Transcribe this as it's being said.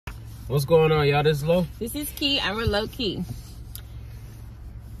What's going on, y'all? This is Lo. This is Key. I'm Low Key.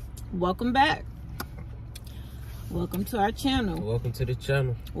 Welcome back. Welcome to our channel. Welcome to the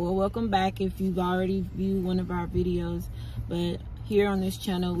channel. Well, welcome back if you've already viewed one of our videos. But here on this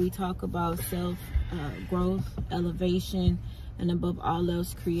channel, we talk about self-growth, elevation, and above all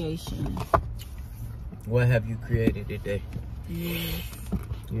else, creation. What have you created today? Yes.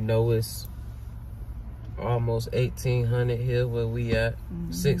 You know, it's almost 1800 here where we at.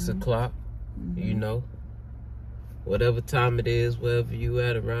 6 o'clock. You know, whatever time it is, wherever you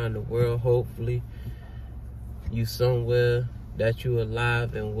at around the world, hopefully you somewhere that you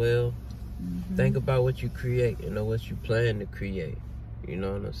alive and well. Think about what you create, you know, what you plan to create. You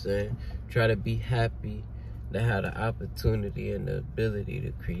know what I'm saying? Try to be happy to have the opportunity and the ability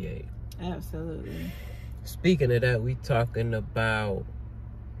to create. Absolutely. Speaking of that, we talking about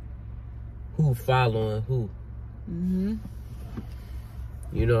who following who.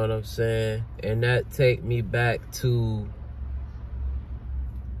 You know what I'm saying? And that take me back to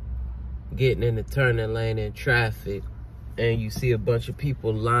getting in the turning lane in traffic, and you see a bunch of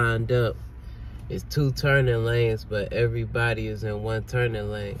people lined up. It's 2 turning lanes, but everybody is in 1 turning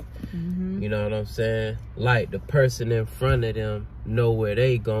lane. You know what I'm saying? Like the person in front of them know where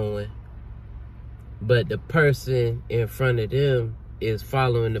they going, but the person in front of them is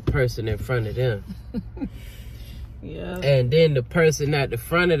following the person in front of them. Yeah. And then the person at the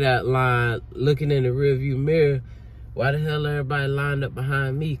front of that line looking in the rearview mirror, why the hell everybody lined up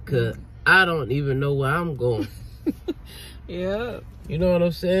behind me? Cause I don't even know where I'm going. Yeah. You know what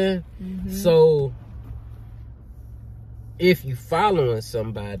I'm saying? So if you following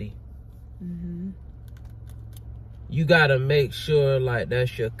somebody, you gotta make sure like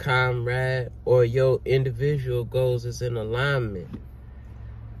that's your comrade or your individual goals is in alignment.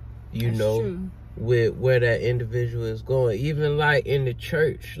 You That's know, true. with where that individual is going. Even like in the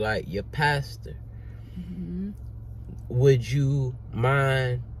church, like your pastor. Would you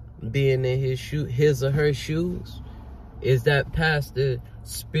mind being in his or her shoes? Is that pastor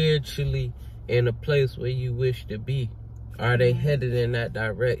spiritually in a place where you wish to be? Are they headed in that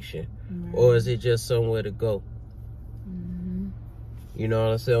direction? Or is it just somewhere to go? You know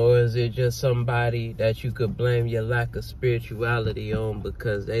what I'm saying? Or is it just somebody that you could blame your lack of spirituality on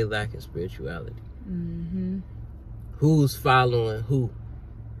because they lack in spirituality? Who's following who?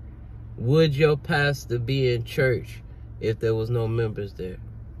 Would your pastor be in church if there was no members there?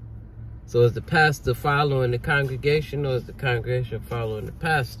 So is the pastor following the congregation, or is the congregation following the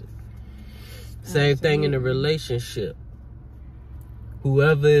pastor? Same thing in a relationship.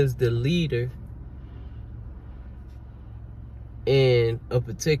 Whoever is the leader in a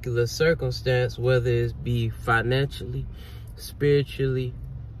particular circumstance, whether it be financially, spiritually,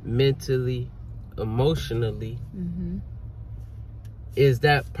 mentally, emotionally, is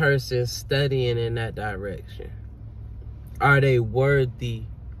that person studying in that direction? Are they worthy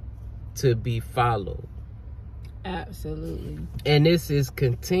to be followed? Absolutely. And this is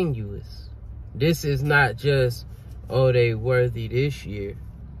continuous. This is not just, oh, they worthy this year.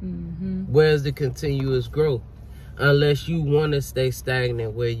 Where's the continuous growth? Unless you want to stay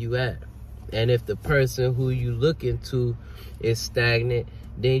stagnant where you at. And if the person who you looking to is stagnant,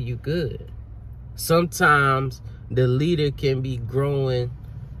 then you good. Sometimes the leader can be growing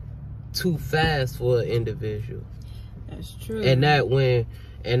too fast for an individual. That's true. And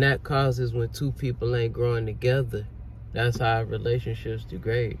that causes when 2 people ain't growing together. That's how relationships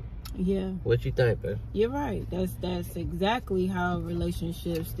degrade. Yeah. What you think, babe? You're right. That's exactly how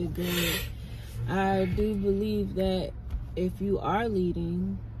relationships degrade. I do believe that if you are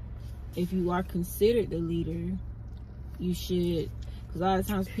leading, if you are considered the leader, you should, because a lot of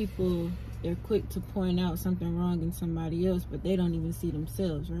times people, they're quick to point out something wrong in somebody else, but they don't even see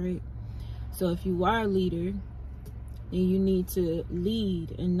themselves, right? So if you are a leader, then you need to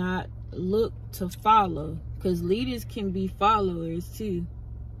lead and not look to follow, because leaders can be followers too.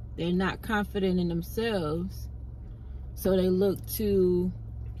 They're not confident in themselves, so they look to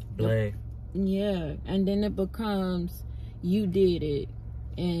blame. Yeah, and then it becomes, you did it,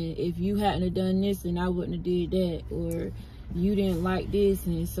 and if you hadn't have done this, then I wouldn't have did that, or you didn't like this,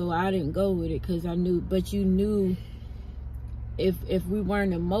 and so I didn't go with it because I knew. But you knew, if we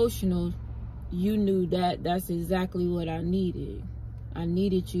weren't emotional, you knew that that's exactly what I needed. I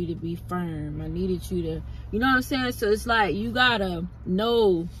needed you to be firm. I needed you to, you know what I'm saying? So it's like, you gotta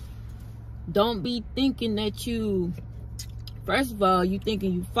know, don't be thinking that you, first of all, you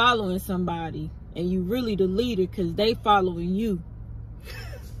thinking you following somebody and you really the leader because they following you.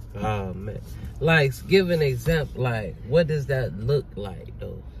 Oh, man. Like, give an example. Like, what does that look like,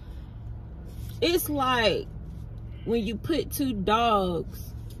 It's like when you put two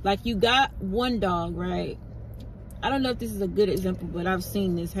dogs Like, you got one dog, right? I don't know if this is a good example, but I've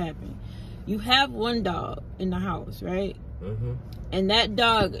seen this happen. You have one dog in the house, right? Mm-hmm. And that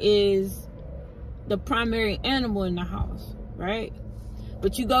dog is the primary animal in the house, right?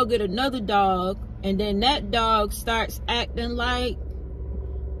 But you go get another dog, and then that dog starts acting like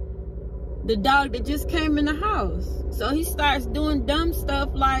the dog that just came in the house. So he starts doing dumb stuff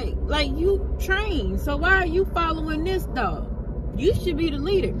like you trained. So why are you following this dog? You should be the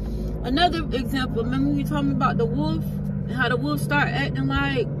leader. Another example, remember we talking about the wolf and how the wolf start acting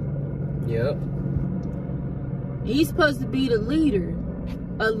like? Yep. He's supposed to be the leader.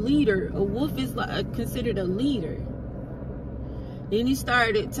 A leader. A wolf is like considered a leader. Then he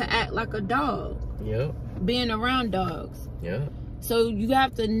started to act like a dog. Yep. Being around dogs. Yep. So you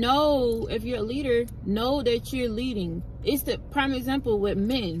have to know, if you're a leader, know that you're leading. It's the prime example with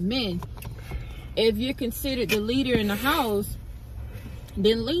men. Men, if you're considered the leader in the house,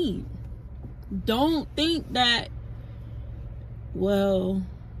 then lead. Don't think that, well,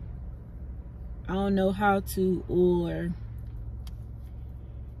 I don't know how to, or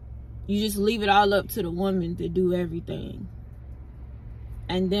you just leave it all up to the woman to do everything.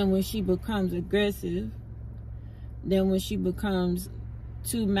 And then when she becomes aggressive, then when she becomes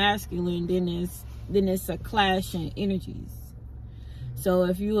too masculine, then it's a clash in energies. So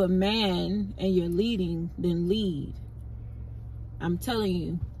if you're a man and you're leading, then lead. I'm telling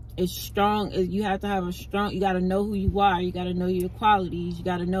you, it's strong. You have to have a strong, you got to know who you are. You got to know your qualities. You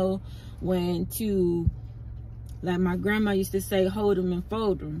got to know when to, like my grandma used to say, hold them and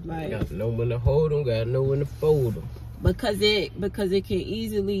fold them. Like, you got to know when to hold them, got to know when to fold them. Because it can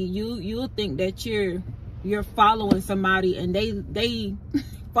easily, you'll think that you're following somebody and they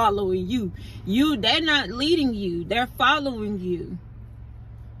following you. They're not leading you, they're following you.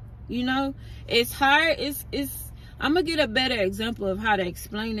 You know, it's hard. It's I'm gonna get a better example of how to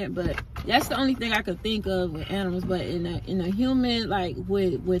explain it, but that's the only thing I could think of with animals. But in a human, like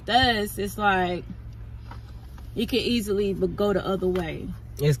with us, it's like you can easily go the other way.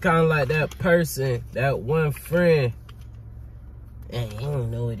 It's kind of like that person, that one friend, and he don't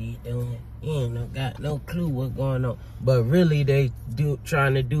know what he's doing. He ain't got no clue what's going on. But really, they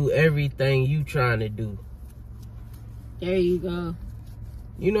trying to do everything you trying to do. There you go.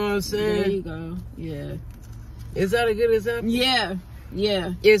 You know what I'm saying? There you go. Yeah. Is that a good example? Yeah.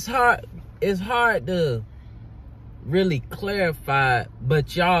 Yeah. It's hard to really clarify,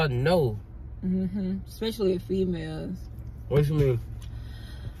 but y'all know. Mm-hmm. Especially with females. What you mean?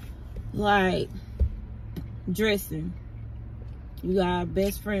 Like dressing. You got a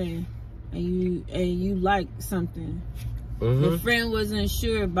best friend and you like something. Mm-hmm. Your friend wasn't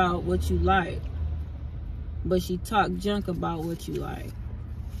sure about what you like, but she talked junk about what you like.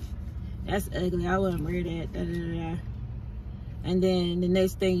 That's ugly. I wouldn't wear that. Da, da, da, da. And then the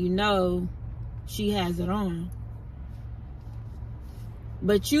next thing you know, she has it on.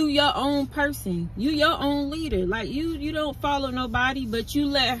 But you your own person. You your own leader. Like you don't follow nobody, but you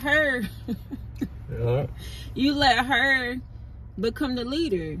let her Yeah. You let her become the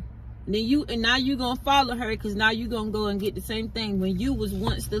leader. And now you gonna follow her because now you gonna go and get the same thing when you was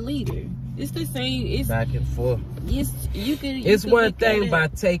once the leader. It's the same. It's back and forth. It's one thing by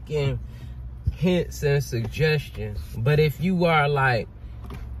taking hints and suggestions, but if you are like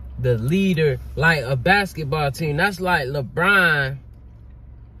the leader, like a basketball team, that's like LeBron.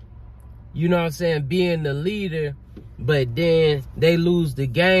 You know what I'm saying? Being the leader, but then they lose the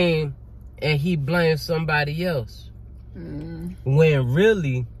game and he blames somebody else. When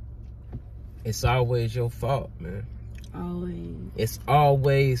really, it's always your fault, man. Always. It's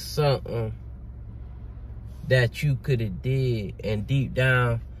always something that you could have did, and deep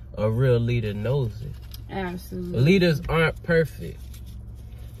down, a real leader knows it. Absolutely. Leaders aren't perfect,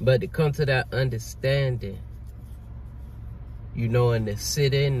 but to come to that understanding, you know, and to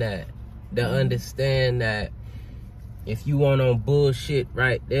sit in that, to understand that if you want on bullshit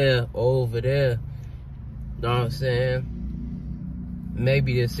right there or over there, know what I'm saying?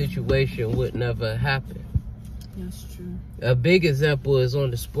 Maybe the situation would never happen. That's true. A big example is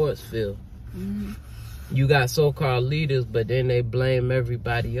on the sports field. Mm-hmm. You got so-called leaders, but then they blame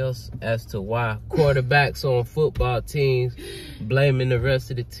everybody else as to why. Quarterbacks on football teams blaming the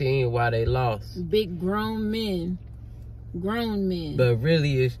rest of the team why they lost. Big grown men. Grown men. But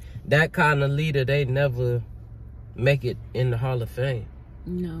really, it's that kind of leader, they never make it in the Hall of Fame.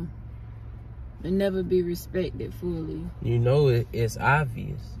 No. They never be respected fully. You know, it's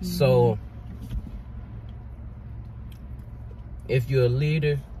obvious. Mm-hmm. So, if you're a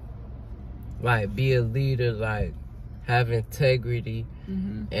leader, like, be a leader, like, have integrity,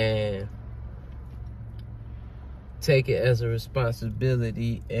 mm-hmm. and take it as a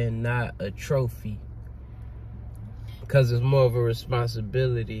responsibility and not a trophy. Because it's more of a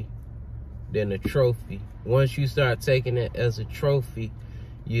responsibility than a trophy. Once you start taking it as a trophy,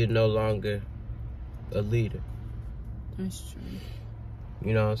 you're no longer a leader. That's true.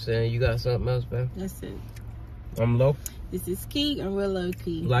 You know what I'm saying? You got something else, man? That's it. I'm Low. This is Key. I'm real low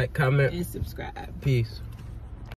key. Like, comment, and subscribe. Peace.